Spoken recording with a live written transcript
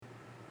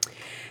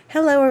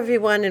Hello,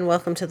 everyone, and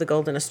welcome to the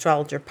Golden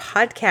Astrologer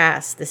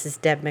Podcast. This is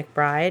Deb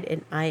McBride,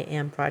 and I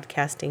am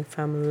broadcasting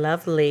from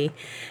lovely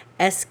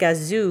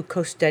Escazú,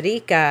 Costa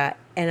Rica.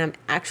 And I'm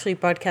actually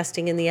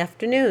broadcasting in the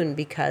afternoon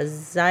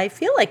because I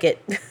feel like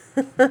it.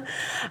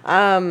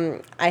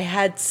 I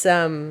had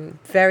some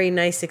very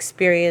nice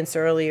experience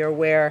earlier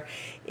where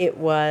it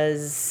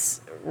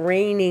was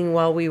raining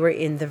while we were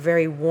in the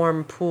very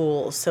warm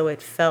pool, so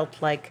it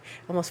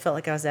almost felt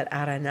like I was at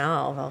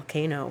Arenal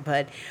volcano,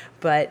 but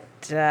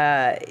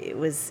it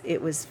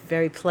was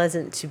very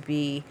pleasant to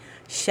be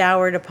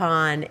showered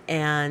upon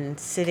and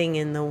sitting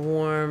in the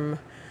warm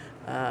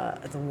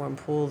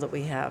pool that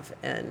we have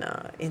and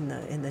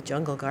in the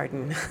jungle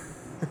garden.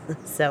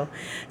 So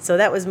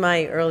that was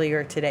my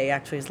earlier today.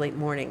 Actually, it was late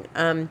morning.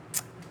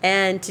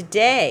 And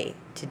today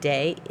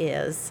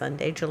is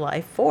Sunday,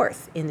 July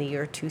 4th in the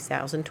year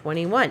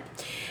 2021.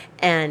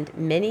 And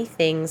many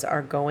things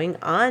are going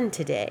on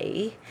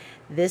today.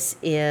 This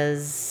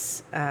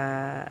is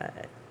a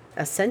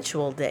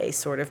sensual day,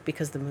 sort of,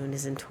 because the moon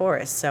is in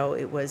Taurus. So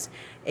it was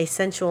a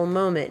sensual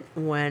moment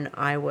when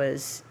I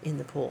was in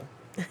the pool.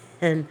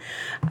 And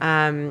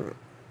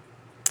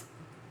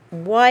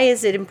why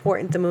is it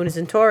important the moon is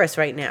in Taurus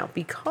right now?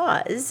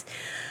 Because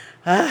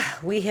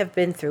we have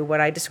been through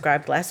what I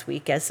described last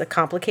week as a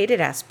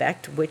complicated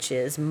aspect, which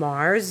is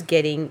Mars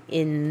getting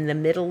in the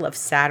middle of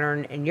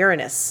Saturn and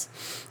Uranus.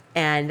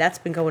 And that's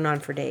been going on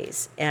for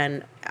days.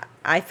 And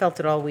I felt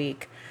it all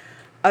week.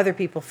 Other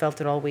people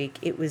felt it all week.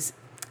 It was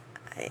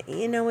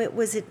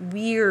a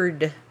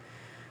weird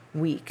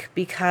week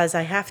because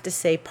I have to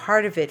say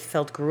part of it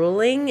felt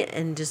grueling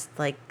and just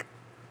like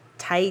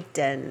tight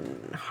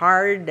and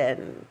hard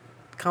and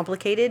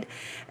complicated.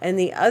 And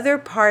the other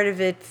part of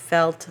it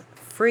felt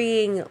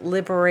freeing,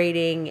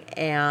 liberating,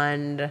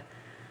 and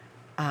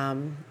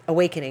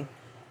awakening.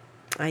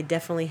 I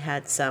definitely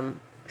had some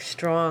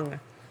strong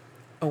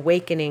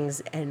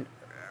awakenings and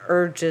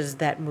urges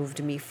that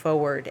moved me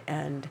forward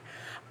and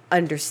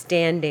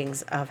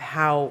understandings of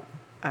how,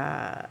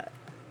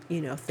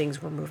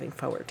 things were moving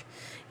forward.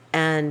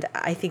 And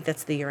I think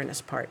that's the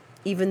Uranus part.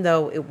 Even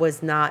though it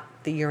was not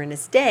the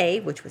Uranus day,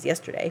 which was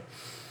yesterday,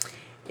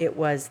 it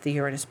was the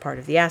Uranus part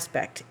of the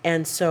aspect.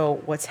 And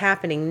so what's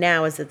happening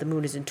now is that the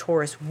moon is in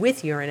Taurus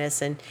with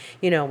Uranus. And,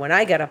 when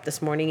I got up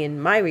this morning in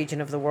my region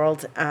of the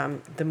world,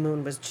 the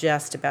moon was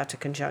just about to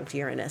conjunct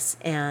Uranus.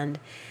 And,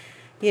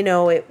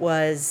 it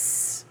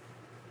was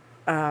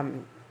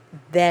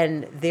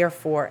then,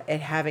 therefore, it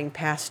having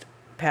passed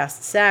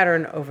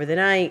Saturn over the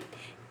night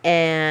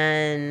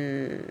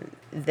and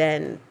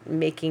then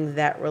making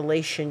that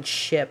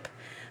relationship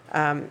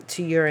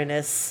to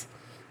Uranus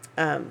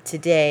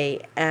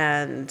today,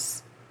 and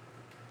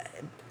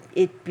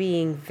it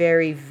being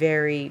very,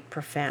 very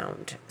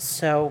profound.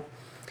 So,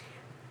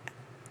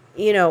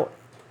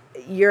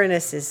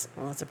 Uranus it's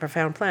a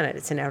profound planet.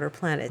 It's an outer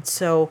planet.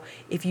 So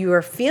if you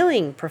are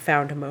feeling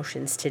profound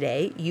emotions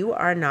today, you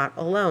are not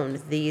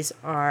alone. These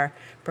are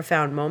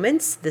profound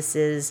moments. This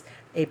is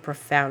a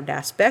profound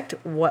aspect.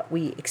 What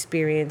we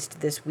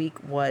experienced this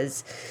week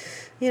was,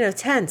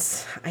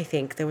 tense. I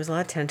think there was a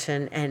lot of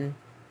tension, and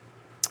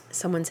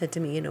someone said to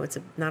me, it's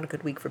not a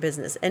good week for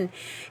business. And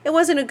it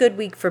wasn't a good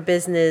week for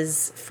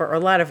business for a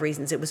lot of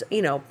reasons. It was,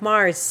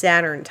 Mars,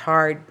 Saturn's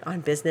hard on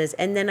business.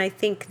 And then I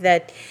think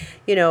that,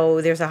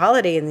 there's a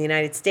holiday in the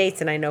United States,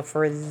 and I know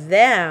for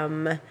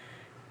them,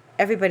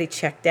 everybody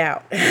checked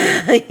out.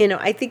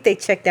 I think they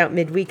checked out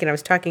midweek, and I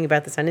was talking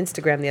about this on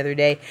Instagram the other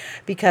day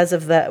because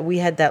we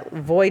had that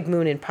void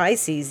moon in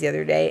Pisces the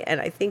other day,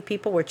 and I think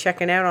people were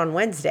checking out on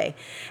Wednesday.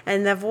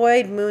 And the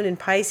void moon in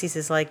Pisces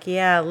is like,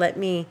 yeah, let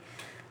me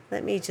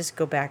just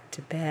go back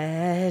to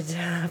bed,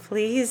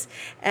 please.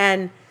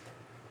 And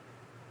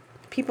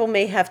people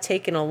may have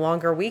taken a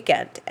longer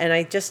weekend. And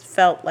I just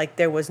felt like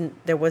there was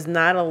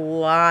not a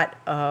lot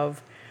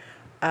of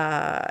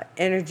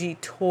energy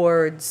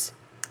towards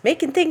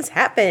making things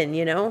happen,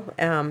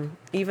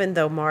 even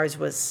though Mars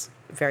was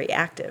very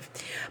active.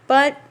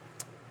 But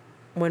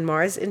when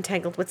Mars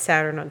entangled with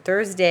Saturn on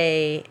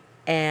Thursday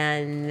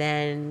and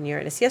then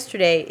Uranus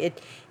yesterday,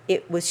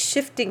 it was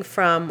shifting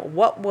from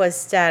what was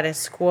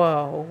status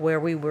quo, where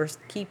we were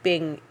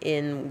keeping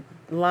in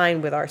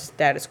line with our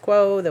status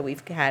quo that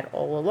we've had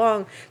all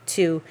along,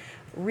 to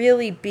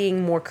really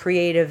being more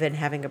creative and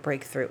having a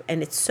breakthrough.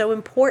 And it's so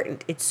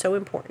important. It's so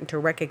important to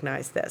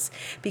recognize this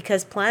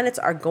because planets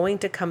are going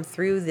to come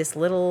through this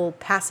little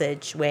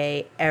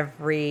passageway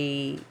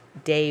every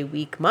day,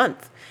 week,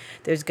 month.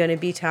 There's going to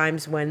be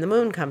times when the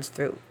moon comes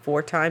through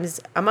 4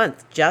 times a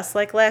month, just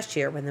like last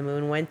year when the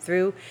moon went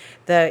through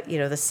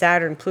the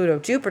Saturn, Pluto,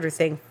 Jupiter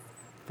thing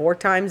 4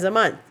 times a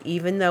month.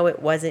 Even though it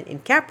wasn't in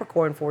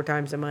Capricorn 4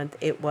 times a month,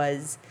 it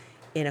was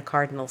in a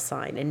cardinal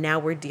sign. And now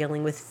we're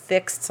dealing with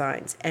fixed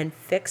signs, and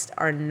fixed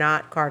are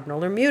not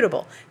cardinal or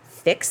mutable.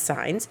 Fixed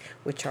signs,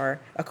 which are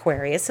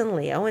Aquarius and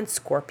Leo and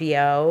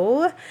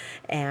Scorpio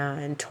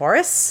and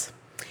Taurus.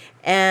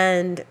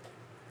 And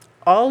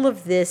all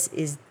of this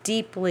is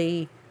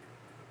deeply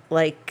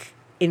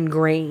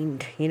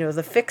ingrained.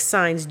 The fixed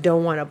signs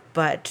don't want to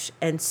budge.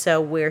 And so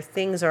where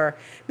things are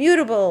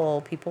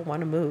mutable, people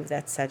want to move.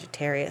 That's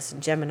Sagittarius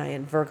and Gemini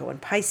and Virgo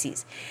and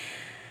Pisces.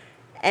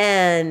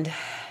 And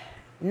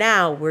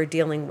now we're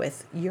dealing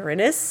with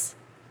Uranus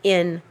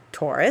in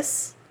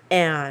Taurus,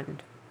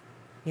 and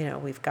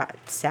we've got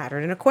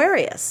Saturn in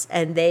Aquarius,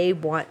 and they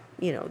want,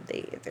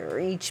 they're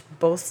each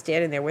both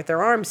standing there with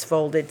their arms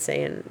folded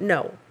saying,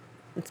 no,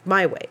 it's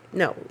my way.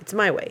 No, it's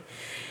my way.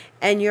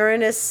 And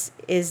Uranus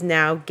is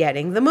now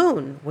getting the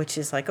moon, which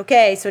is like,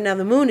 okay, so now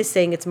the moon is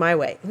saying it's my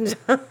way.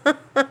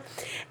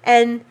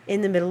 And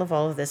in the middle of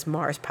all of this,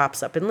 Mars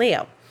pops up in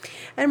Leo.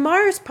 And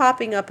Mars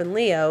popping up in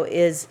Leo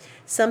is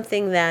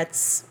something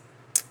that's,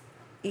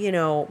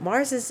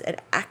 Mars is an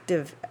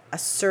active,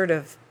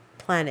 assertive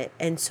planet.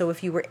 And so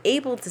if you were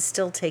able to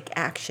still take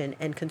action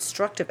and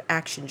constructive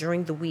action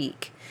during the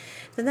week,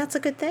 then that's a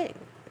good thing.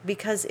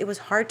 Because it was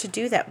hard to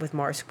do that with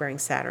Mars squaring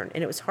Saturn.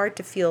 And it was hard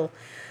to feel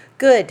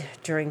good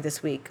during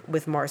this week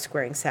with Mars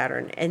squaring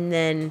Saturn. And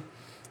then,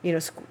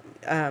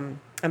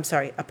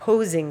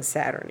 opposing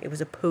Saturn. It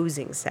was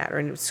opposing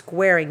Saturn. It was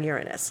squaring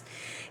Uranus.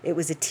 It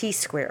was a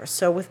T-square.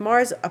 So with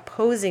Mars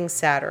opposing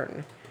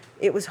Saturn,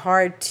 it was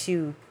hard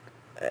to,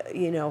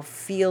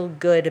 feel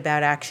good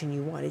about action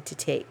you wanted to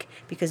take.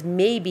 Because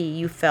maybe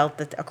you felt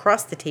that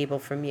across the table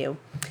from you,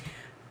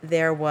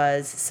 there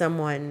was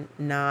someone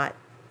not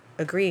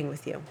agreeing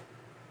with you.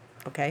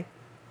 Okay?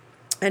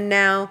 And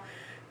now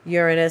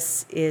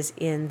Uranus is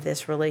in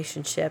this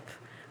relationship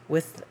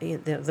with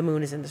the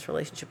moon is in this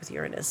relationship with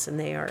Uranus, and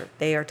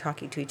they are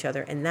talking to each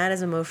other, and that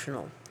is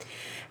emotional.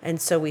 And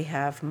so we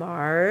have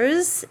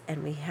Mars,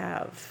 and we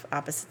have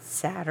opposite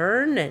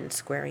Saturn and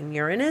squaring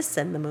Uranus,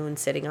 and the moon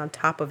sitting on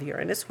top of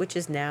Uranus, which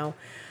is now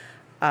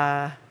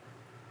the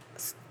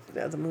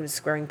moon is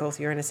squaring both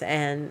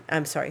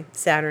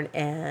Saturn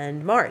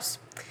and Mars.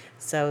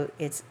 So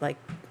it's like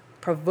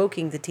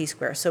provoking the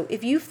T-square. So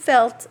if you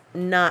felt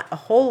not a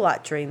whole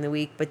lot during the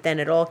week, but then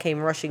it all came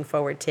rushing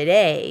forward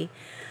today,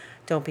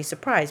 don't be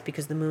surprised,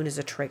 because the moon is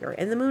a trigger.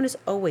 And the moon is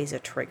always a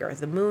trigger.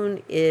 The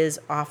moon is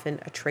often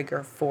a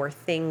trigger for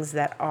things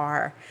that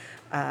are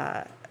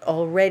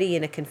already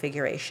in a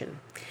configuration.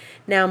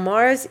 Now,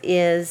 Mars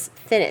is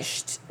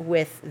finished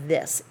with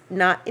this.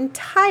 Not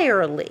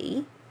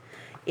entirely.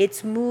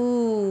 It's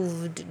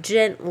moved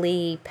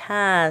gently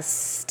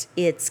past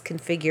its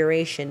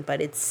configuration,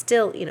 but it's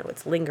still,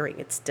 it's lingering.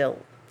 It's still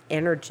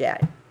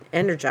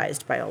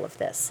energized by all of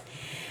this.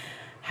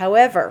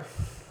 However,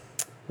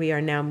 we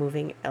are now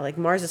moving, like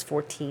Mars is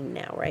 14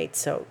 now, right?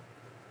 So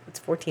it's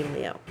 14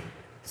 Leo.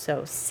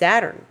 So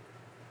Saturn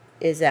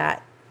is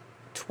at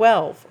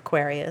 12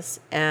 Aquarius,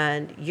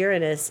 and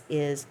Uranus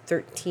is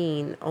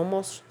 13,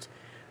 almost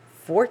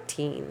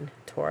 14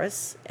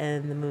 Taurus,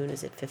 and the moon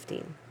is at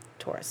 15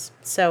 Taurus.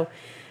 So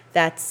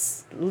that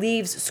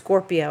leaves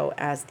Scorpio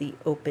as the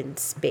open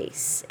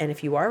space. And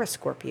if you are a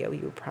Scorpio,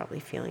 you're probably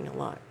feeling a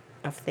lot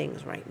of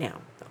things right now,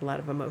 a lot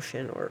of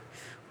emotion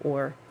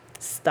or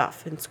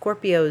stuff. And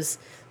Scorpios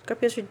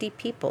are deep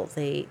people.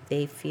 They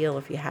feel,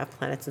 if you have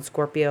planets in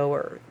Scorpio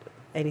or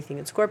anything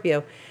in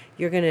Scorpio,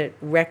 you're going to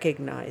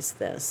recognize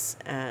this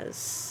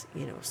as,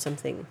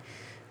 something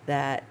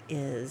that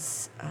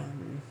is,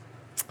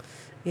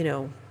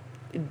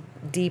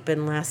 deep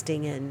and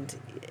lasting, and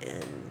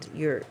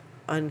you're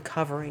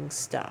uncovering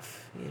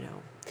stuff,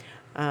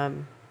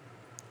 and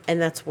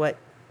that's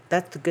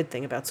the good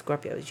thing about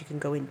Scorpio, is you can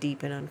go in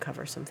deep and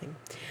uncover something.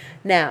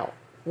 Now,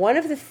 one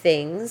of the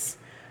things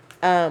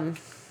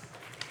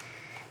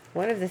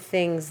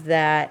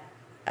that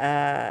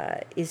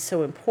is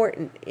so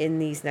important in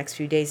these next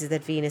few days is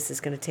that Venus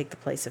is going to take the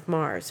place of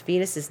Mars.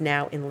 Venus is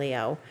now in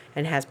Leo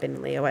and has been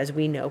in Leo, as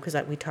we know, because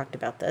we talked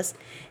about this.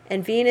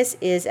 And Venus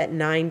is at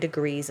 9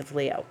 degrees of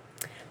Leo.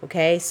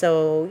 Okay,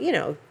 so,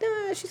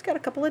 she's got a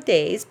couple of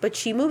days, but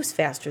she moves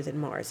faster than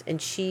Mars.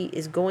 And she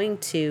is going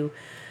to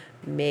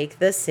make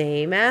the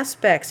same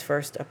aspects.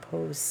 First,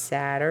 oppose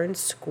Saturn,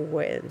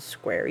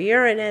 square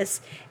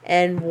Uranus.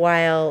 And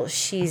while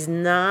she's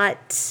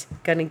not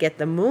going to get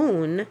the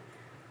moon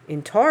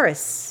in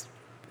Taurus,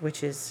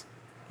 which is,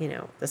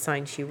 the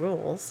sign she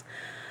rules,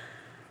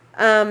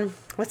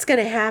 what's going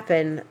to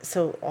happen?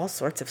 So all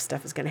sorts of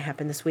stuff is going to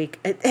happen this week.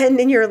 And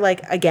then you're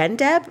like, again,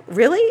 Deb?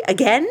 Really?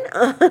 Again?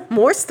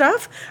 More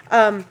stuff?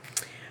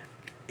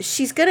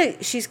 She's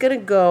gonna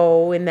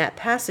go in that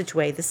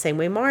passageway the same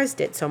way Mars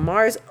did. So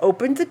Mars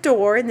opened the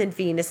door, and then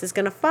Venus is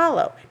gonna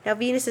follow. Now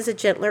Venus is a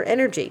gentler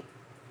energy.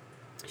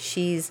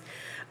 She's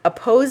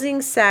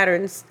opposing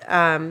Saturn's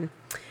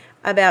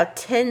about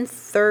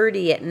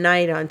 10:30 at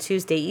night on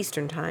Tuesday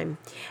Eastern time,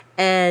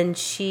 and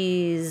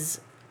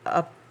she's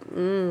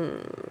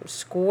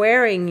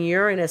squaring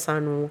Uranus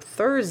on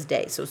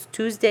Thursday. So it's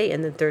Tuesday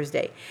and then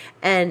Thursday,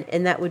 and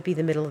that would be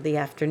the middle of the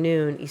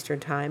afternoon Eastern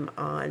time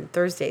on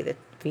Thursday that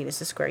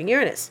Venus is squaring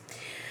Uranus.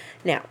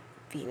 Now,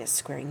 Venus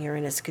squaring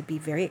Uranus could be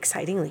very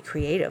excitingly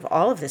creative.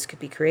 All of this could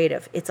be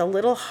creative. It's a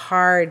little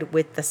hard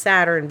with the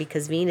Saturn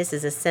because Venus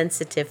is a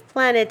sensitive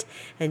planet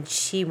and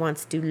she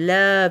wants to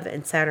love,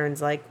 and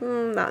Saturn's like,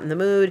 not in the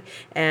mood.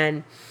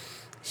 And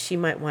she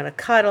might want to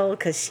cuddle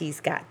because she's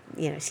got,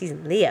 she's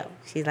in Leo.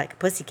 She's like a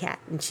pussycat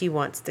and she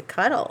wants to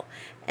cuddle.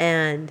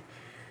 And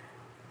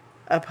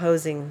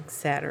opposing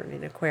Saturn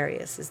in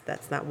Aquarius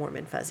that's not warm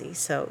and fuzzy.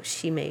 So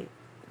she may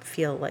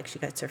feel like she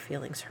gets her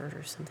feelings hurt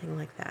or something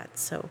like that.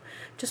 So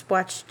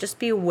just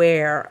be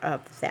aware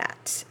of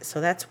that.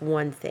 So that's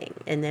one thing.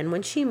 And then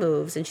when she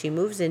moves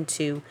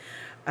into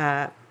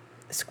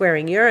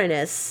squaring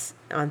Uranus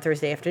on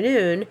Thursday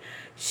afternoon,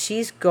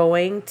 she's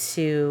going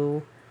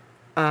to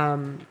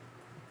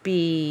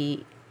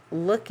be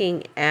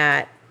looking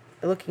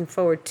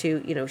forward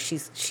to,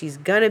 she's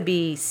going to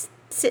be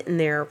sitting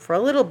there for a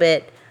little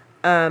bit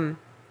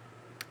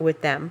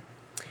with them,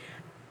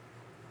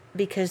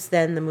 because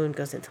then the moon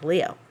goes into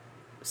Leo.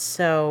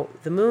 So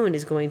the moon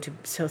is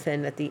so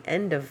then at the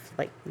end of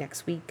like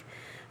next week,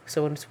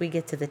 so once we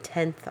get to the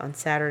 10th on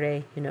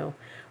Saturday,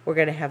 we're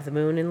going to have the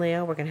moon in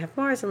Leo, we're going to have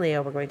Mars in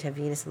Leo, we're going to have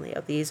Venus in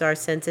Leo. These are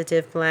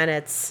sensitive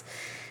planets.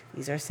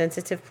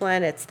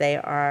 They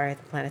are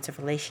the planets of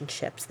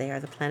relationships. They are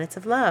the planets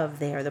of love.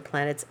 They are the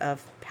planets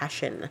of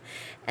passion.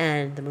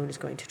 And the moon is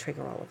going to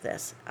trigger all of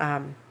this,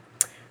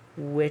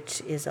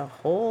 which is a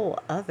whole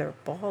other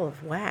ball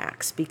of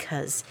wax,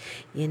 because,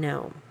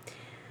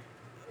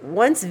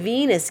 once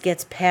Venus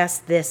gets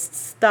past this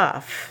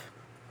stuff,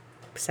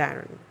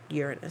 Saturn,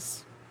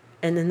 Uranus,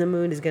 and then the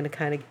moon is going to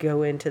kind of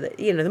go into the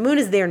moon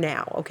is there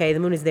now, okay?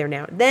 The moon is there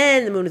now.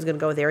 Then the moon is going to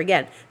go there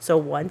again. So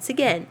once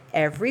again,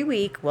 every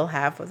week we'll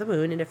have the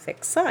moon in a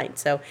fixed sign.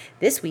 So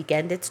this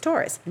weekend it's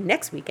Taurus.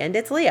 Next weekend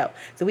it's Leo.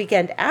 The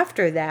weekend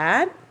after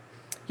that,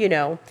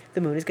 the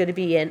moon is going to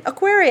be in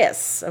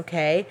Aquarius,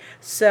 okay?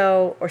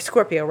 So, or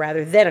Scorpio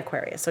rather than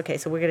Aquarius. Okay,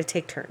 so we're going to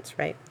take turns,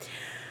 right?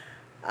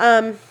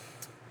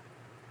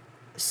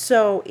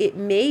 So it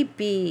may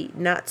be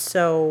not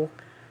so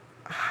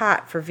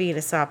hot for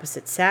Venus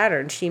opposite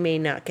Saturn. She may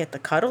not get the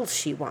cuddles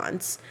she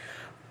wants,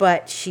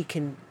 but she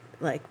can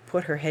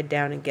put her head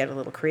down and get a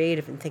little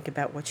creative and think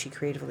about what she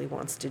creatively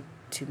wants to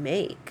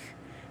make,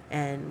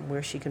 and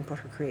where she can put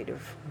her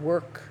creative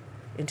work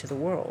into the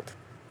world.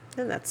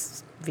 And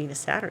that's Venus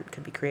Saturn,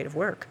 could be creative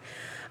work.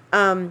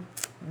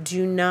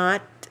 Do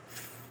not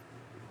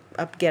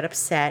get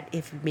upset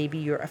if maybe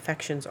your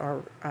affections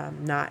are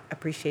not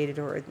appreciated,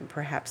 or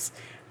perhaps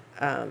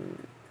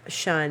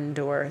shunned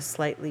or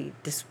slightly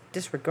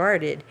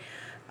disregarded.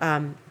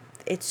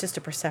 It's just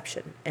a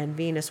perception, and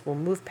Venus will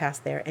move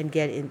past there and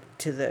get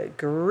into the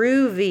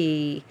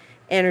groovy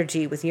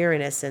energy with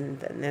Uranus, and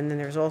then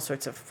there's all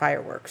sorts of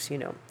fireworks,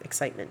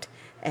 excitement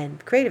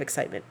and creative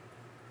excitement.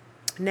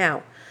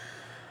 Now,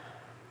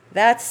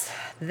 that's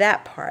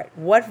that part.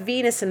 What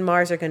Venus and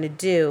Mars are going to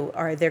do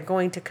they're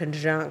going to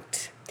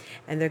conjunct,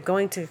 and they're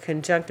going to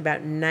conjunct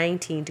about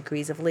 19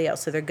 degrees of Leo.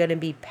 So they're going to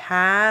be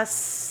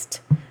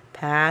past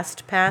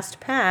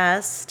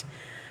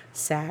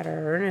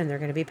Saturn, and they're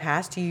going to be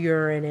past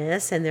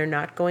Uranus, and they're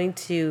not going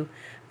to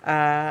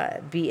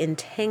be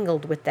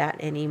entangled with that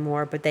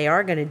anymore, but they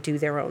are going to do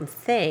their own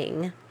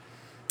thing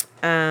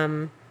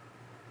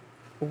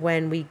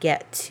when we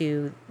get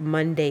to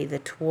Monday the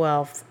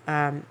 12th.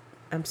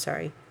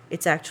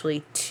 It's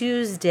actually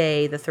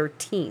Tuesday the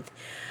 13th.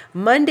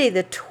 Monday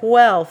the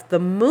 12th, the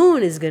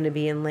moon is going to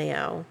be in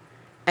Leo,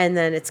 and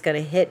then it's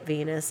going to hit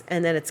Venus,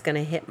 and then it's going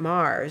to hit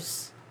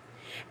Mars.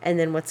 And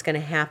then what's going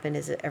to happen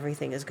is that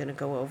everything is going to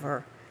go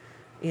over,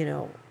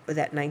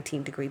 that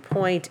 19-degree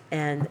point,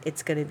 and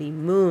it's going to be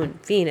Moon,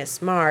 Venus,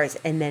 Mars,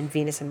 and then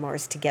Venus and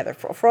Mars together.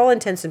 For all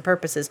intents and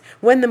purposes,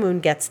 when the moon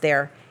gets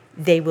there,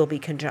 they will be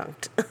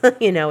conjunct.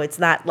 It's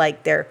not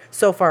like they're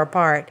so far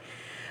apart.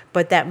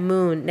 But that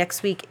moon,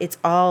 next week, it's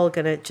all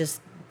going to just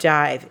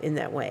jive in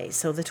that way.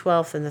 So the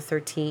 12th and the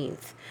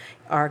 13th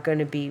are going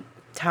to be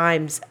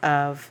times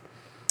of,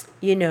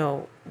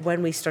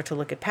 when we start to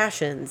look at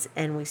passions,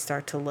 and we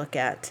start to look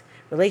at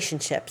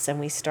relationships, and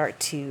we start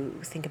to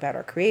think about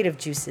our creative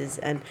juices.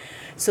 And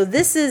so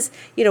this is,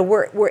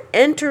 we're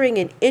entering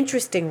an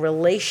interesting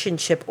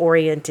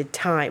relationship-oriented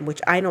time,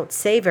 which I don't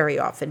say very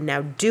often.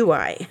 Now, do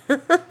I?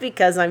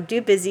 Because I'm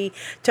too busy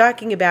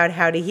talking about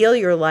how to heal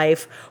your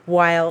life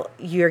while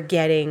you're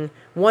getting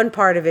one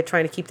part of it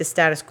trying to keep the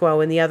status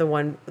quo, and the other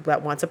one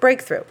that wants a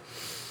breakthrough.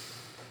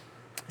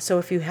 So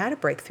if you had a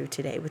breakthrough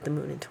today with the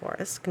moon in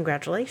Taurus,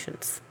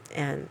 congratulations,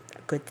 and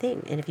a good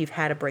thing. And if you've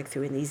had a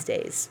breakthrough in these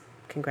days,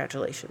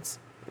 congratulations.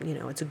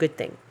 It's a good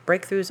thing.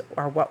 Breakthroughs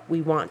are what we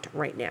want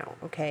right now,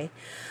 okay?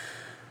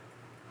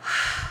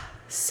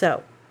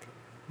 So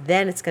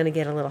then it's going to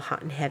get a little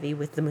hot and heavy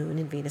with the moon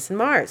and Venus and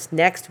Mars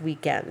next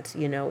weekend,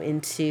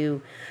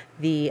 into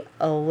the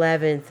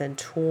 11th and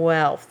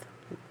 12th.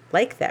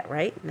 Like that,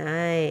 right?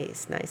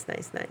 Nice.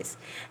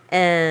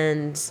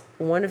 And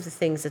one of the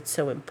things that's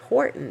so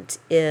important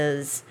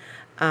is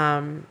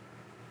that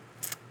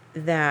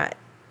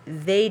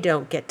they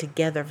don't get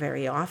together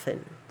very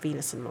often,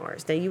 Venus and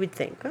Mars. Now, you would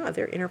think,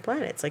 they're inner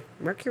planets, like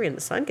Mercury and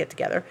the Sun get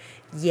together.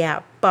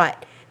 Yeah,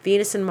 but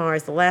Venus and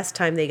Mars, the last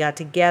time they got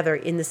together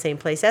in the same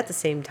place at the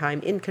same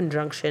time in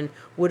conjunction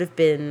would have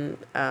been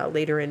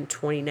later in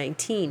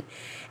 2019.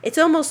 It's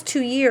almost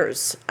 2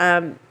 years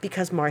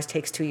because Mars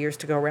takes 2 years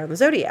to go around the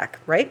zodiac,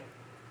 right?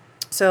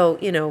 So,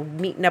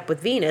 meeting up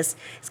with Venus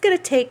is going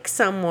to take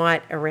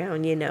somewhat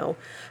around,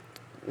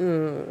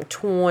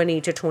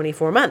 20 to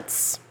 24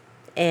 months.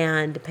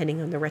 And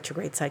depending on the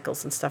retrograde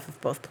cycles and stuff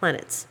of both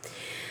planets.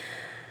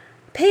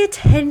 Pay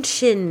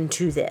attention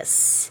to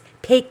this.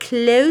 Pay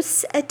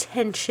close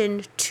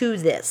attention to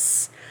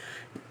this.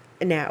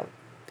 Now,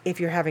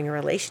 if you're having a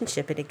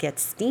relationship and it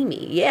gets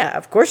steamy, yeah,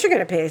 of course you're going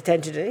to pay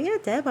attention to it. Yeah,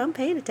 Deb, I'm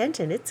paying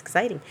attention. It's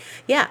exciting.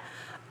 Yeah.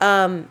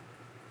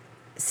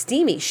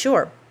 Steamy,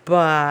 sure.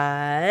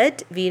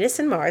 But Venus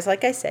and Mars,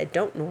 like I said,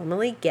 don't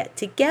normally get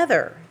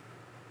together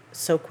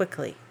so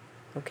quickly.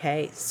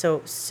 Okay?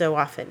 So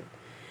often.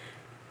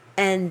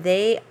 And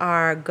they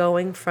are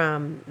going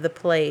from the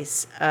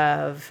place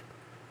of,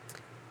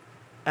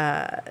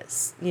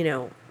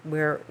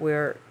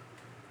 where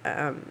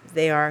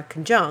they are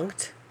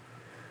conjunct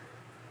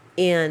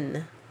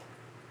in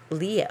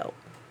Leo,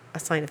 a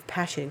sign of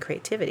passion and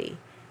creativity.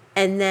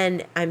 And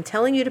then I'm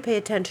telling you to pay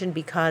attention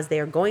because they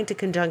are going to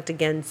conjunct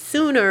again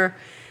sooner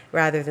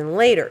rather than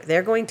later.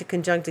 They're going to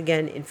conjunct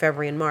again in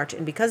February and March.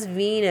 And because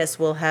Venus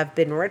will have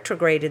been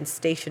retrograde and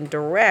stationed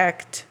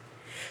direct,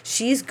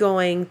 she's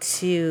going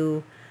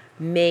to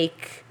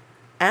make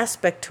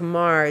aspect to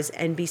Mars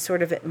and be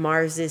sort of at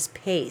Mars's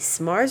pace.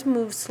 Mars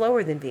moves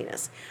slower than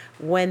Venus.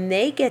 When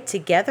they get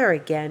together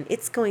again,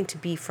 it's going to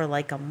be for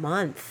like a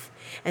month.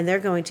 And they're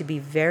going to be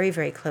very,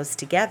 very close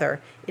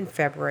together in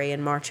February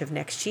and March of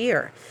next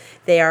year.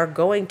 They are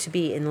going to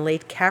be in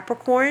late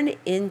Capricorn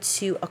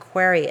into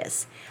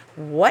Aquarius.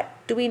 What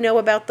do we know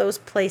about those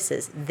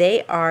places?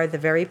 They are the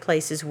very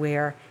places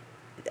where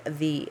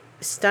the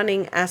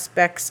stunning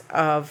aspects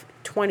of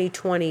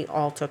 2020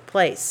 all took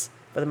place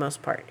for the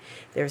most part.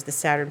 There's the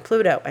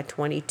Saturn-Pluto at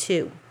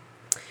 22,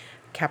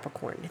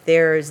 Capricorn.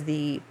 There's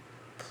the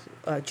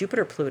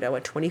Jupiter-Pluto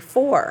at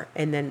 24,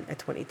 and then at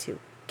 22,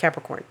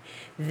 Capricorn.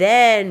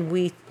 Then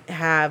we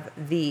have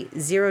the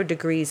 0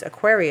 degrees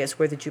Aquarius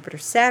where the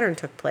Jupiter-Saturn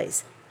took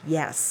place.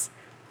 Yes,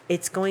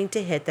 it's going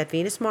to hit, that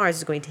Venus-Mars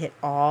is going to hit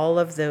all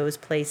of those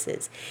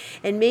places.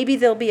 And maybe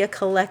there'll be a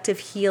collective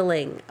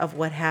healing of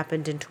what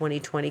happened in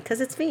 2020 because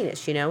it's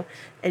Venus,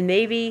 and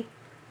maybe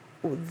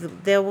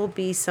there will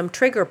be some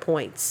trigger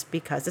points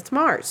because it's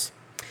Mars.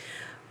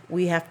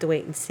 We have to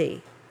wait and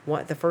see.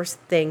 What the first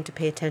thing to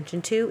pay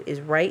attention to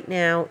is right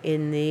now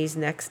in these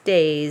next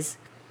days,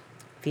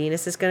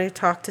 Venus is going to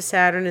talk to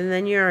Saturn and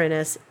then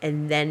Uranus,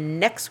 and then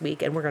next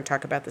week, and we're going to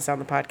talk about this on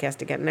the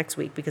podcast again next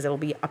week because it'll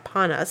be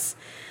upon us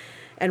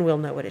and we'll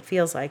know what it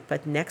feels like.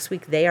 But next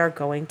week they are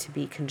going to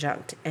be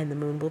conjunct and the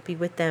moon will be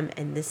with them,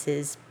 and this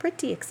is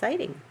pretty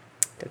exciting,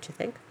 don't you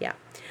think? Yeah.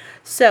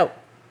 So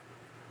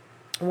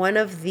one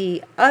of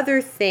the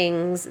other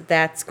things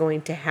that's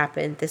going to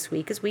happen this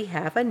week is we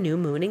have a new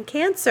moon in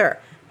Cancer.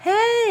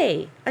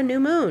 Hey, a new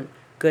moon.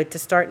 Good to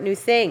start new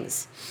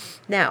things.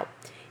 Now,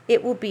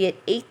 it will be at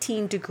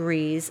 18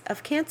 degrees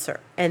of Cancer,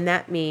 and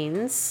that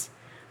means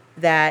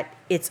that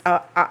it's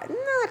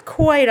not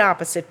quite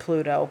opposite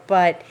Pluto,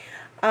 but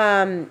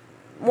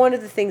one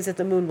of the things that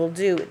the moon will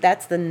do,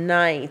 that's the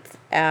 9th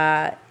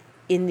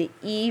in the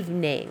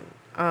evening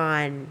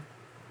on,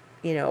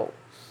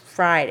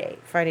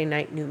 Friday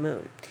night new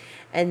moon.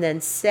 And then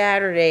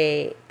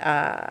Saturday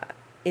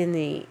in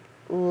the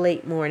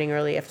late morning,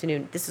 early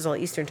afternoon, this is all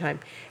Eastern time,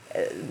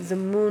 the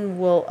moon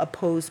will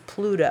oppose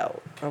Pluto,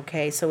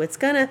 okay? So it's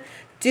going to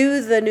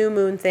do the new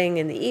moon thing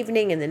in the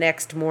evening, and the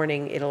next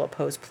morning it'll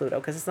oppose Pluto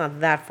because it's not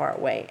that far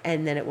away,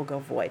 and then it will go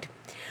void.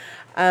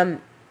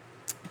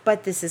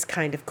 But this is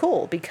kind of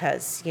cool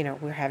because,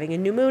 we're having a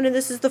new moon, and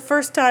this is the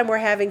first time we're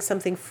having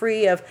something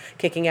free of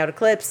kicking out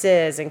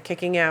eclipses and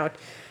kicking out,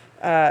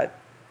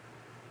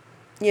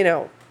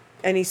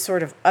 any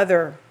sort of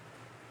other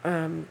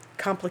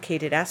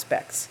complicated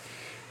aspects.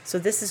 So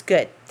this is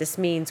good. This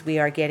means we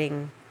are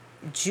getting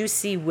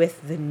juicy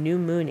with the new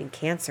moon in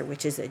Cancer,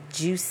 which is a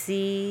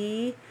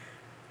juicy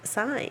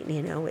sign.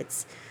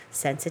 It's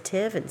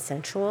sensitive and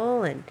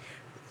sensual and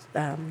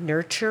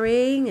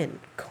nurturing and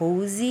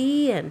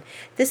cozy, and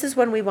this is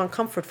when we want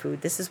comfort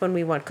food. This is when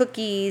we want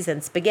cookies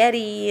and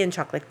spaghetti and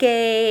chocolate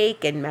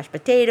cake and mashed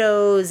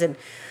potatoes and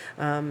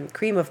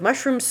cream of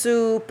mushroom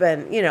soup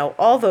and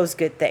all those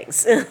good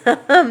things.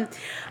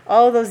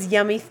 All those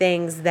yummy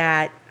things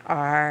that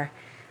are,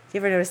 do you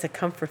ever notice that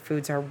comfort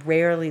foods are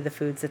rarely the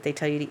foods that they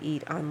tell you to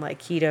eat on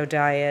like keto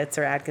diets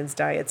or Atkins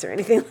diets or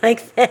anything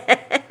like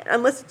that?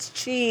 Unless it's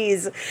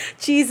cheese.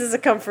 Cheese is a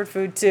comfort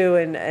food too,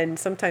 and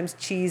sometimes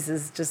cheese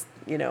is just,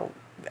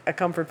 a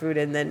comfort food,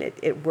 and then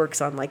it works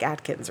on like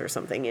Atkins or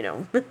something,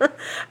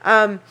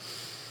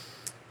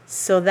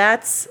 So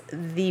that's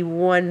the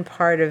one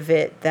part of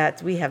it,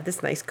 that we have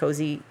this nice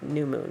cozy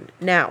new moon.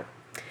 Now,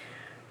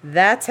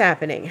 that's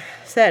happening.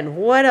 Then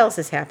what else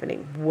is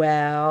happening?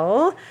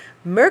 Well,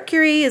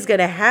 Mercury is going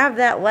to have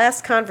that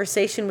last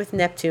conversation with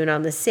Neptune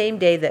on the same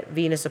day that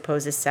Venus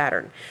opposes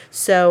Saturn.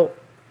 So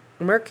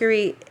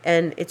Mercury,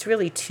 and it's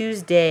really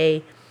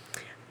Tuesday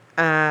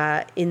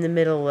in the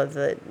middle of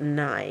the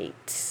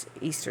night,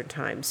 Eastern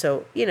time.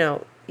 So,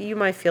 you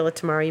might feel it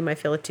tomorrow, you might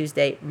feel it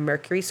Tuesday.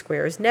 Mercury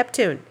squares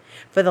Neptune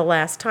for the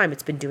last time.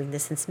 It's been doing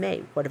this since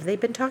May. What have they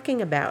been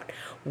talking about?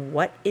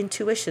 What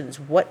intuitions,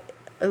 what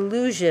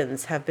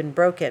illusions have been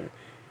broken?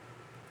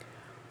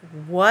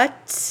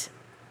 What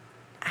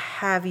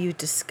have you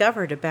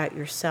discovered about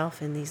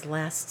yourself in these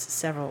last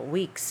several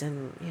weeks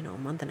and,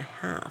 month and a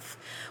half,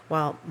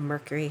 while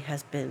Mercury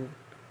has been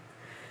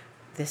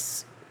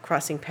this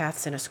crossing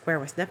paths in a square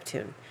with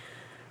Neptune?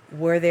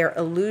 Were there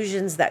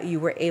illusions that you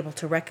were able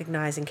to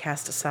recognize and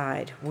cast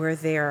aside? Were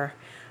there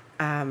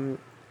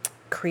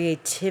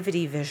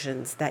creativity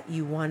visions that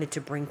you wanted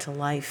to bring to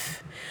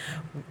life?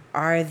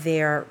 Are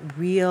there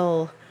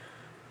real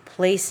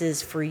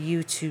places for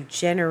you to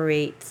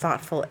generate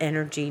thoughtful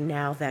energy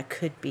now that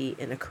could be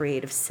in a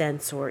creative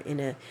sense or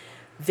in a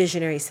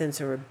visionary sense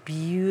or a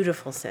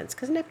beautiful sense?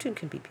 Because Neptune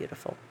can be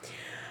beautiful.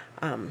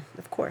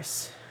 Of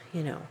course,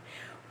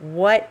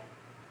 what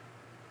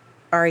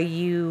are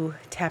you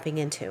tapping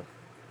into?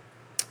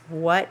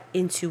 What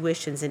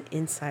intuitions and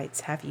insights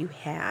have you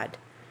had?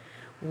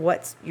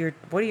 What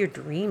are your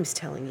dreams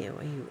telling you?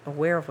 Are you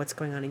aware of what's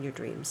going on in your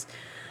dreams?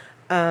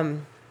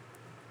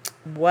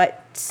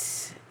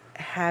 What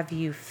have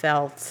you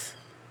felt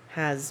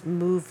has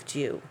moved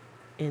you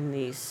in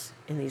these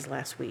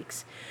last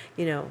weeks?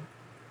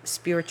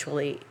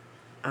 Spiritually,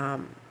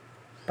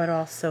 but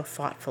also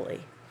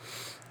thoughtfully.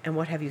 And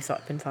what have you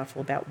been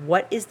thoughtful about?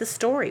 What is the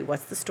story?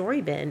 What's the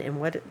story been? And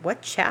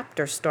what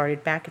chapter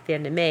started back at the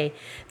end of May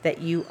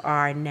that you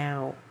are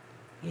now,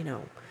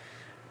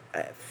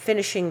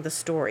 finishing the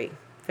story,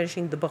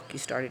 finishing the book you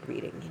started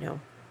reading?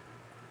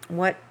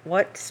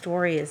 What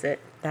story is it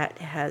that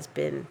has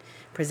been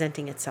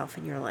presenting itself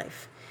in your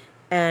life?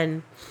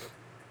 And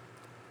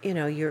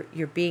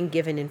you're being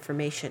given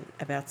information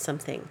about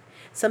something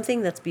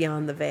that's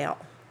beyond the veil,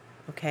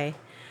 okay?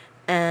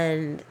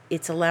 And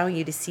it's allowing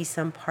you to see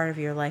some part of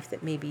your life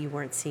that maybe you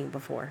weren't seeing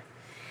before,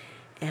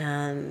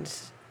 and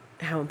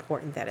how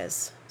important that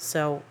is.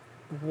 So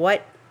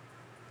what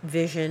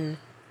vision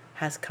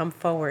has come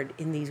forward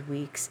in these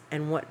weeks,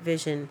 and what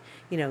vision,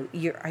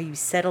 are you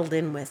settled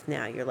in with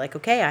now? You're like,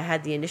 okay, I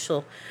had the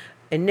initial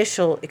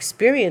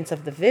experience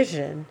of the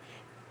vision,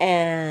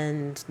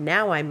 and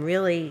now I'm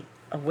really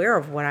aware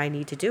of what I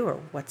need to do or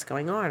what's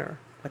going on or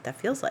what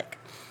that feels like.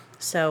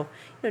 So,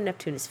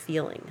 Neptune is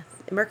feeling.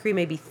 Mercury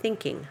may be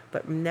thinking,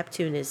 but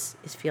Neptune is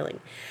feeling.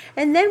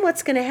 And then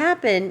what's going to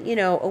happen,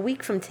 a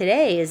week from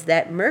today, is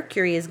that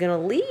Mercury is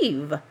going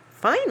to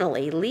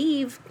finally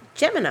leave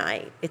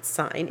Gemini, its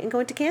sign, and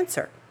go into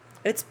Cancer.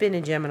 It's been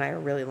in Gemini a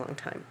really long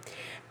time.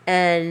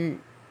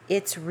 And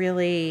it's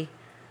really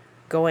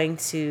going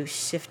to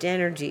shift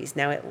energies.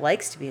 Now, it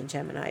likes to be in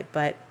Gemini,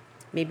 but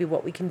maybe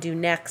what we can do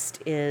next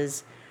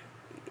is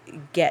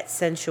get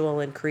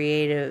sensual and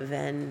creative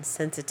and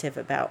sensitive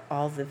about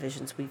all the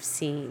visions we've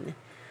seen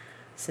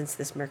since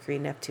this Mercury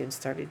and Neptune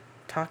started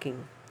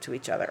talking to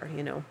each other,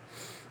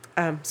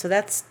 So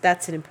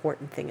that's an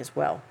important thing as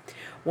well.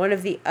 One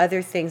of the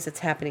other things that's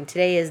happening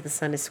today is the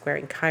sun is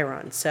squaring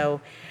Chiron.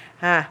 So,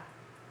 our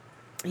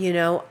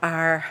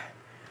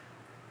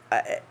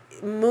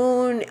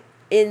moon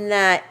in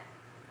that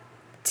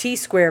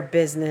T-square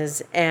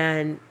business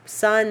and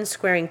sun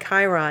squaring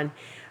Chiron,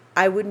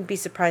 I wouldn't be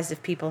surprised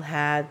if people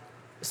had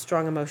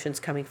strong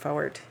emotions coming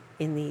forward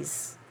in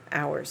these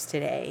hours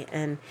today.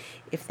 And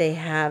if they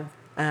have,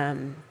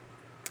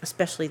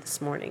 especially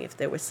this morning, if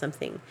there was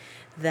something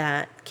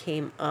that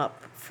came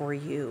up for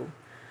you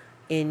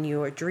in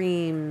your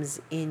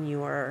dreams, in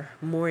your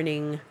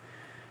morning,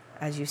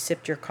 as you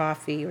sipped your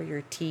coffee or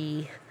your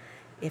tea,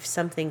 if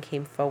something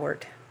came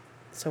forward.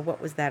 So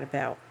what was that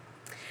about?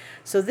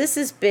 So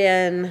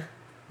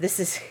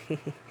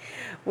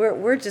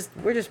we're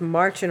just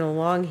marching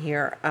along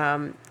here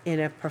in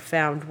a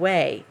profound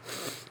way,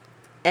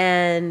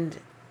 and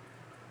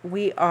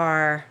we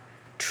are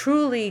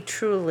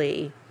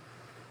truly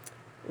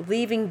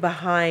leaving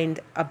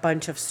behind a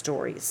bunch of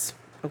stories.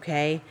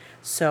 Okay,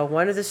 so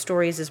one of the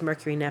stories is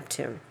Mercury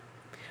Neptune.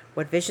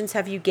 What visions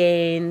have you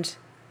gained?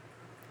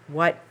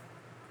 What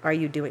are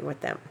you doing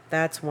with them?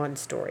 That's one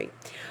story.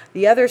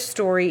 The other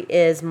story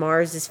is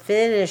Mars is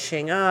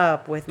finishing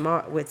up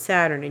with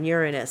Saturn and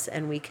Uranus,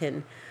 and we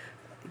can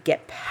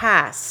get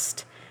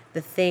past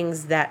the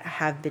things that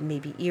have been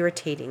maybe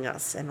irritating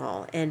us and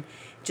all, and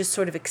just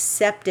sort of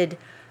accepted.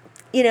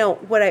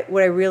 What I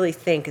really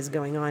think is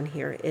going on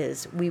here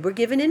is we were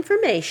given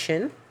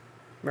information,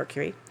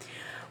 Mercury.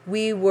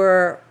 We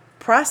were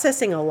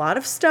processing a lot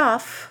of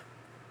stuff,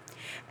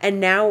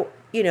 and now,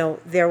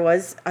 there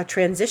was a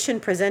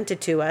transition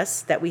presented to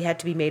us that we had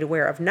to be made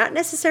aware of. Not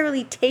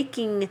necessarily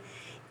taking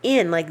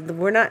in,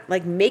 we're not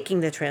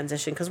making the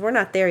transition because we're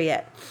not there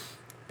yet.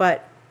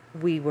 But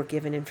we were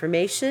given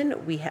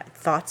information, we had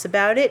thoughts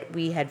about it,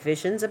 we had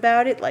visions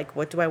about it, like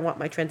what do I want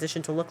my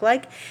transition to look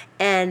like?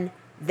 And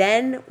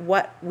then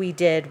what we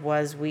did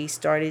was we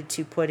started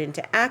to put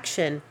into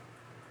action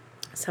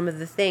some of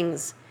the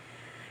things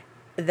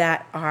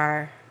that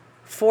are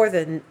for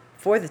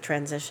the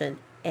transition,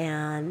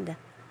 and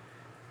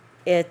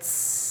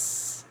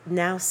it's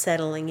now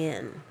settling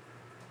in.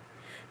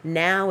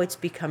 Now it's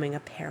becoming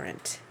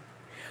apparent.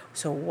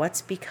 So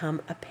what's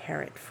become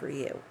apparent for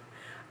you?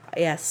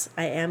 Yes,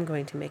 I am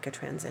going to make a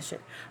transition.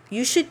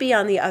 You should be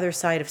on the other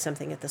side of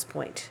something at this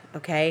point,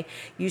 okay?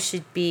 You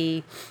should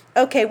be,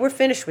 okay, we're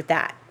finished with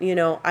that.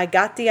 I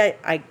got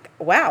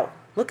wow,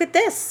 look at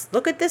this.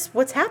 Look at this.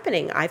 What's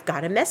happening? I've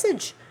got a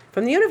message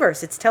from the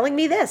universe. It's telling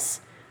me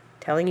this,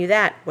 telling you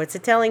that. What's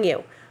it telling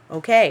you?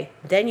 Okay,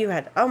 then you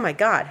had, oh my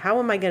God, how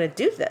am I going to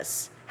do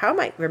this?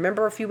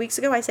 Remember a few weeks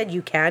ago I said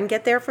you can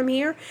get there from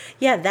here?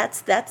 Yeah,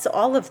 that's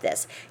all of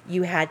this.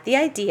 You had the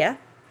idea.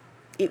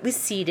 It was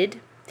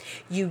seeded.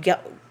 You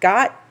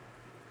got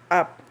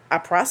a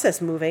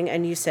process moving,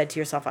 and you said to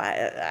yourself,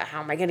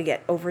 how am I going to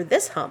get over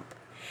this hump?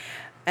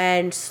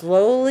 And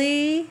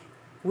slowly,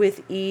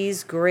 with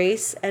ease,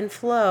 grace, and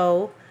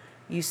flow,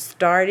 you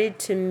started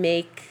to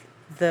make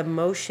the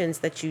motions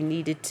that you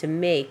needed to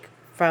make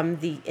from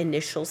the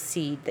initial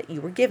seed that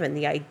you were given,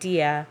 the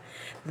idea,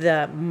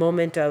 the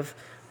moment of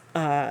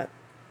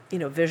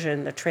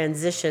vision, the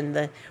transition,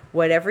 the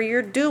whatever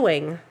you're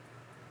doing.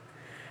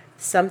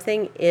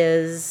 Something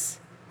is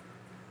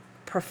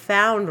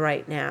profound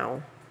right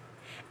now,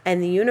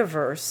 and the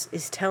universe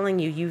is telling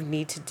you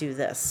need to do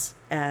this,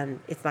 and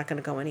it's not going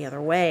to go any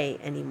other way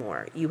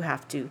anymore. You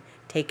have to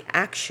take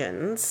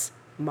actions,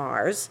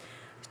 Mars,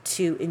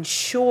 to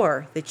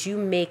ensure that you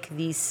make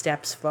these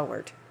steps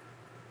forward.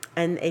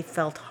 And they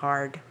felt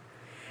hard,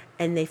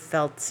 and they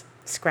felt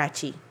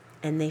scratchy,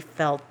 and they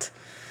felt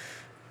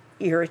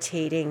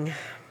irritating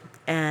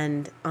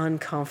and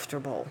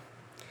uncomfortable.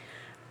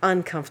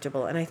 And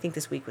I think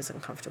this week was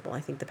uncomfortable. I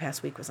think the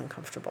past week was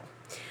uncomfortable.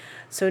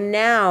 So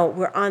now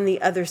we're on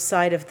the other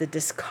side of the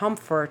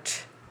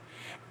discomfort,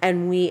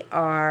 and we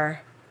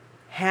are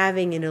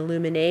having an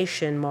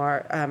illumination,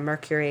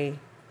 Mercury,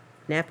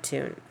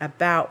 Neptune,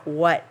 about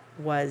what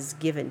was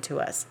given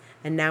to us.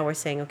 And now we're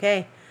saying,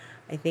 okay,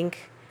 I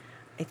think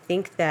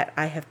that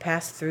I have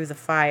passed through the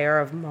fire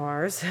of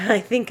Mars. I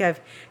think I've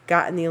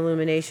gotten the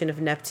illumination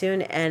of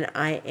Neptune, and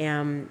I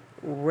am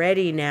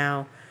ready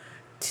now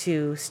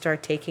to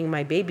start taking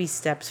my baby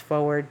steps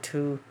forward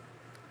to,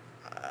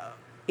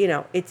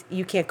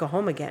 you can't go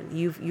home again.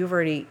 You've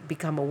already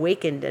become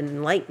awakened and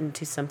enlightened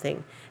to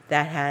something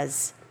that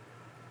has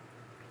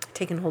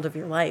taken hold of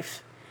your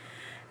life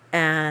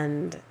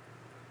and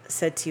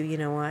said to you, you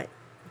know what,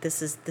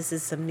 this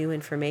is some new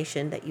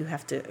information that you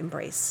have to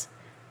embrace.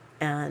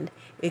 And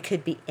it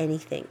could be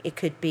anything. It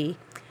could be,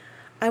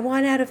 I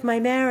want out of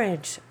my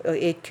marriage.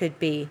 It could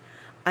be,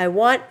 I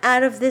want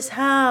out of this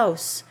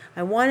house.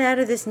 I want out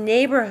of this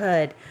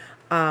neighborhood.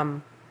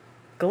 Glad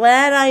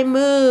I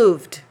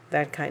moved.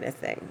 That kind of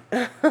thing.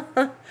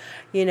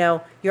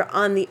 You're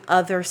on the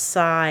other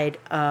side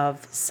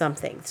of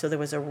something. So there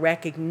was a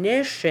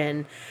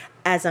recognition,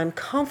 as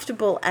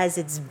uncomfortable as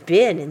it's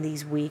been in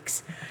these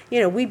weeks.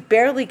 We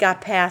barely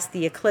got past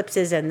the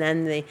eclipses, and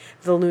then the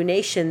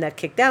lunation that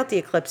kicked out the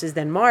eclipses.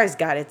 Then Mars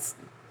got its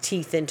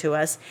teeth into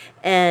us,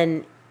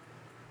 and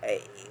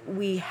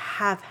we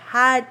have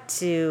had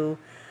to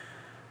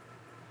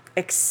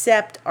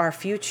accept our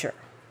future.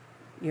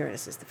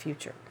 Uranus is the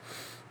future.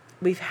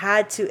 We've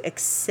had to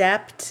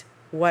accept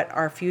what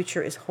our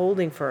future is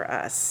holding for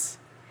us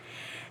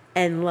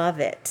and love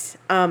it.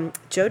 Dr.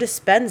 Joe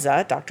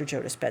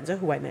Dispenza,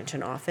 who I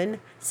mention often,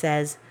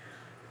 says,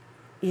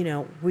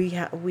 we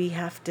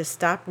have to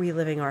stop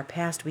reliving our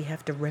past. We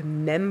have to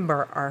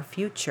remember our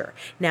future.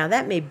 Now,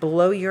 that may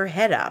blow your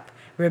head up.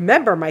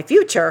 Remember my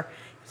future?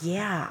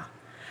 Yeah,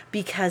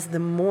 because the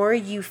more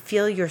you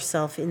feel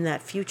yourself in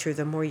that future,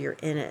 the more you're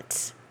in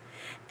it.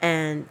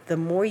 And the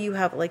more you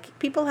have,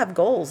 people have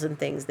goals and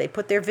things. They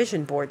put their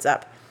vision boards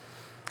up.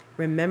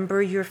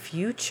 Remember your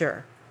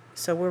future.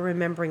 So we're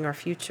remembering our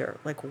future.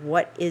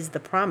 What is the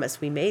promise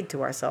we made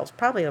to ourselves?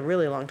 Probably a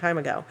really long time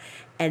ago.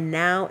 And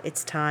now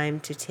it's time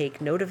to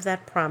take note of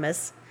that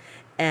promise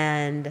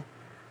and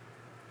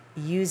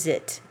use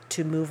it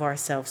to move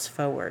ourselves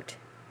forward.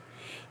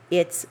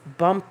 It's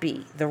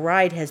bumpy. The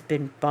ride has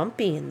been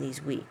bumpy in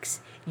these weeks.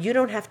 You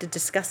don't have to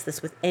discuss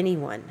this with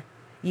anyone.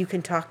 You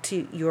can talk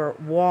to your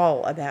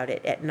wall about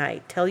it at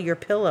night. Tell your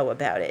pillow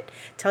about it.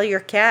 Tell your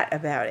cat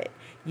about it.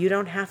 You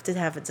don't have to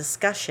have a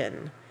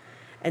discussion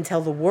and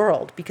tell the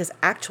world, because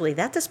actually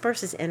that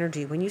disperses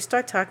energy. When you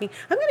start talking,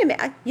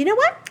 you know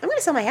what? I'm going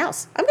to sell my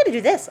house. I'm going to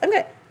do this.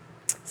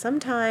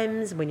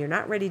 Sometimes when you're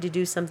not ready to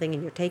do something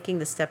and you're taking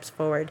the steps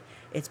forward,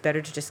 it's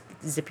better to just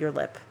zip your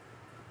lip.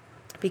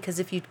 Because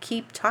if you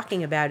keep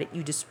talking about it,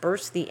 you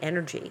disperse the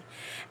energy,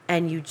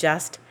 and you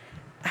just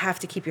have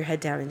to keep your head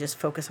down and just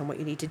focus on what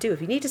you need to do.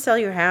 If you need to sell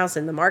your house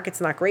and the market's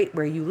not great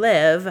where you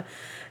live,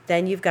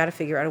 then you've got to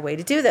figure out a way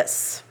to do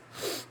this.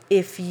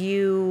 If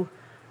you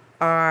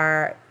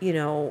are,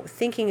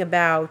 thinking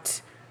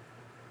about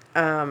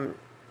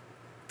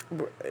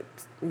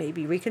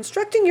maybe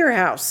reconstructing your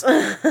house,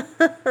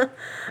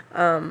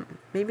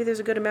 maybe there's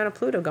a good amount of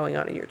Pluto going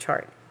on in your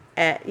chart.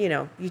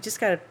 You just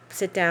got to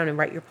sit down and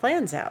write your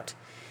plans out.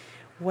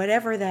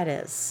 Whatever that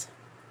is,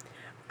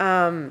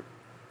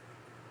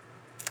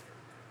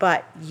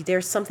 But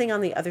there's something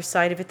on the other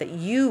side of it that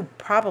you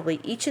probably,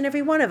 each and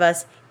every one of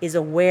us, is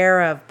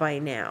aware of by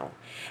now.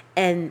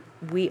 And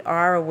we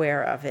are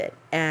aware of it.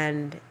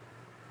 And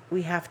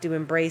we have to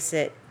embrace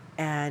it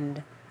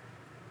and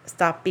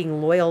stop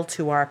being loyal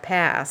to our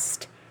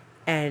past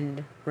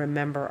and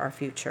remember our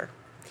future.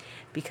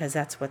 Because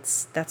that's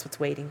what's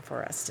waiting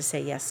for us to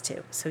say yes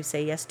to. So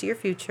say yes to your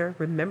future,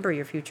 remember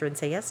your future, and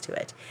say yes to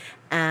it.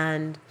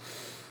 And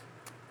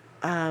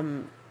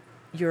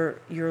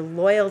your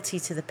loyalty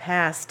to the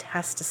past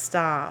has to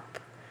stop,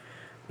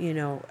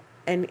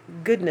 and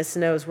goodness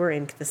knows we're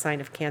in the sign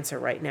of Cancer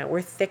right now.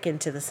 We're thick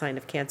into the sign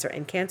of Cancer,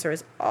 and Cancer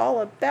is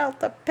all about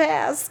the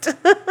past.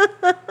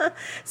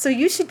 So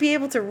you should be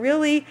able to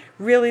really,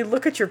 really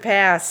look at your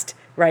past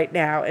right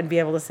now and be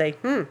able to say,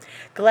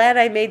 glad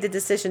I made the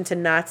decision to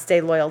not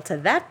stay loyal to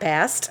that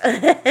past,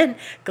 and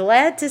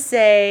glad to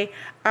say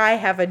I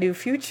have a new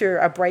future,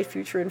 a bright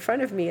future in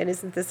front of me, and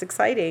isn't this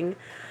exciting?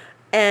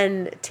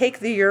 And take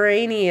the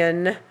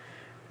Uranian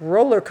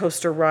roller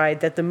coaster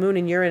ride that the Moon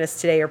and Uranus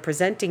today are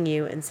presenting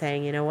you, and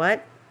saying, you know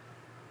what?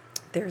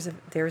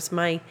 There's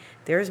my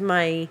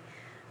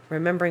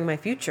remembering my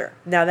future.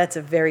 Now that's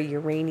a very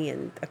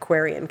Uranian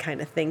Aquarian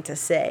kind of thing to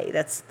say.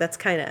 That's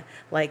kind of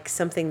like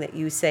something that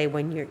you say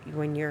when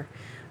you're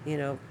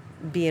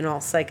being all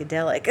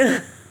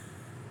psychedelic.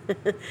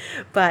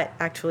 But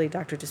actually,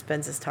 Dr.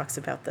 Dispenza talks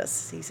about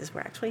this. He says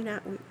we're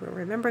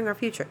remembering our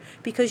future,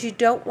 because you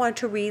don't want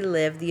to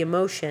relive the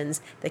emotions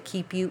that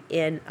keep you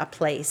in a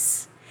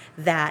place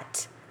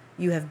that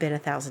you have been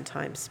 1,000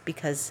 times,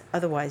 because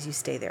otherwise you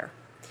stay there.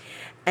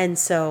 And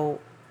so,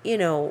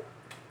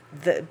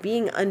 the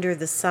being under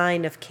the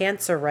sign of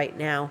Cancer right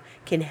now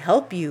can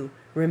help you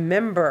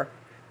remember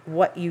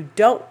what you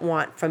don't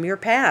want from your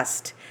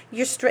past.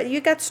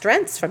 You got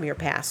strengths from your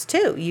past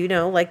too.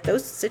 Like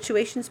those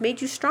situations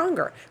made you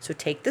stronger. So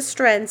take the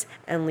strengths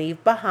and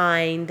leave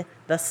behind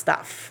the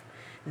stuff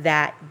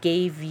that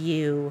gave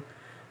you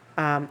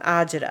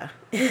agita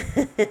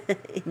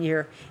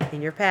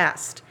in your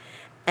past.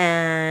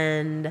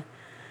 And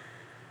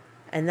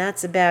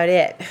that's about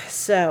it.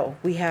 So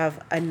we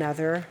have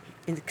another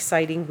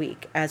exciting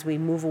week as we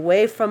move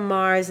away from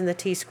Mars in the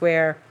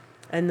T-square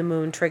and the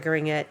Moon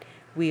triggering it.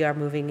 We are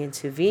moving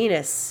into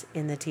Venus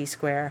in the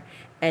T-square,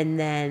 and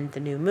then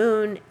the new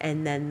Moon,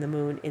 and then the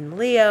Moon in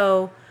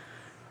Leo,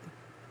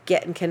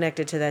 getting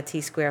connected to that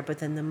T-square. But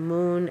then the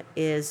Moon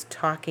is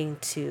talking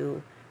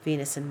to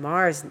Venus and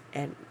Mars,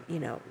 and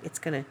it's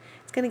gonna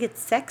get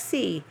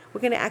sexy.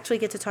 We're gonna actually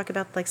get to talk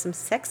about like some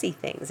sexy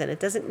things, and it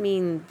doesn't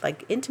mean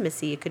like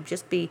intimacy. It could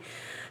just be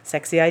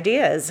sexy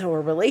ideas or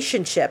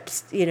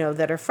relationships,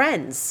 that are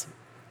friends.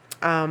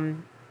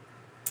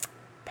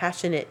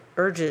 Passionate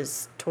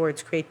urges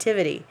towards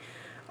creativity,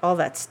 all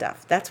that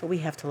stuff. That's what we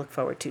have to look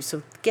forward to.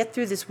 So get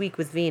through this week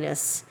with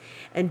Venus,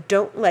 and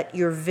don't let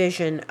your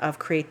vision of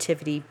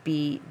creativity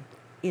be,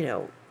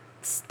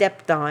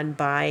 stepped on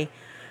by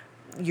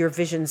your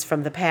visions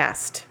from the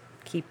past.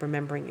 Keep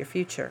remembering your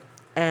future.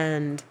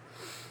 And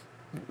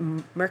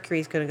Mercury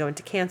is going to go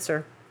into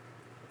Cancer.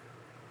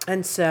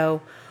 And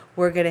so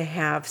we're going to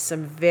have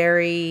some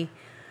very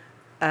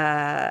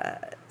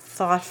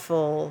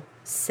thoughtful,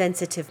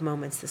 sensitive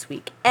moments this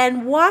week.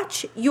 And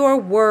watch your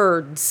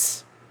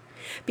words,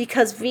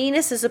 because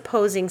Venus is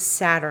opposing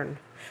Saturn.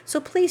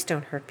 So please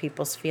don't hurt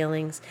people's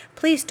feelings.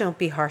 Please don't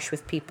be harsh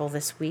with people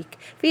this week.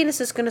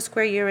 Venus is going to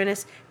square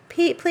Uranus.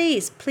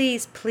 Please,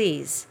 please,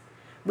 please.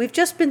 We've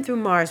just been through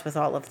Mars with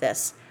all of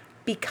this.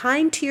 Be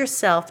kind to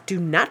yourself. Do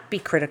not be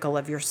critical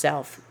of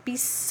yourself. Be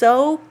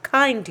so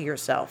kind to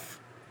yourself.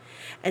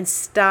 And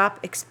stop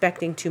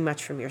expecting too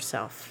much from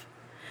yourself.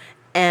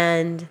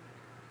 And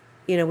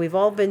we've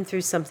all been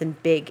through something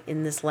big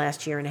in this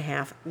last year and a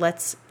half.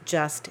 Let's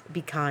just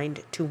be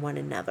kind to one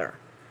another,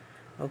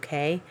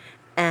 okay?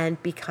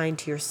 And be kind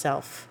to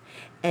yourself.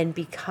 And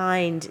be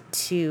kind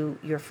to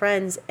your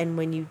friends. And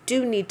when you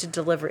do need to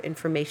deliver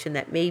information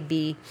that may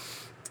be,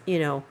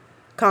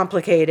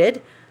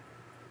 complicated,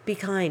 be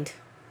kind.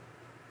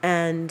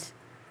 And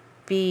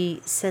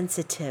be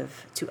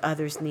sensitive to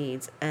others'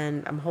 needs.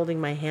 And I'm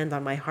holding my hand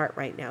on my heart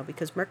right now,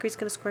 because Mercury's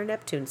going to square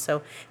Neptune.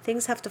 So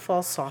things have to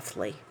fall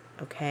softly.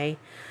 Okay,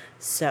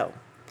 so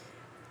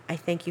I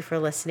thank you for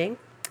listening.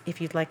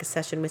 If you'd like a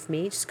session with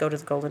me, just go to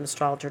the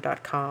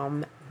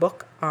goldenastrologer.com,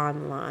 book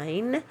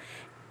online,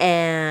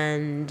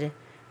 and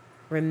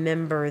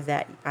remember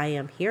that I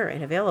am here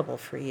and available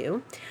for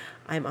you.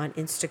 I'm on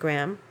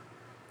Instagram,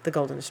 The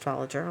Golden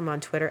Astrologer. I'm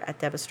on Twitter at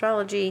Deb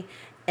Astrology,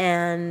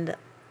 and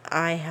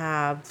I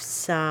have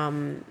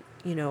some,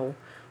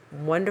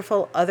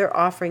 wonderful other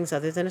offerings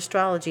other than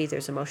astrology.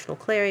 There's emotional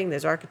clearing,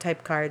 there's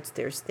archetype cards,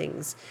 there's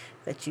things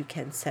that you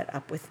can set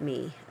up with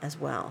me as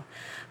well.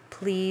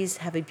 Please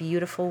have a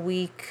beautiful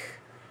week.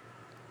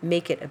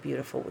 Make it a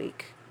beautiful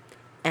week.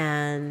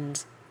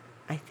 And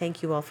I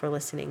thank you all for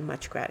listening.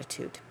 Much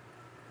gratitude.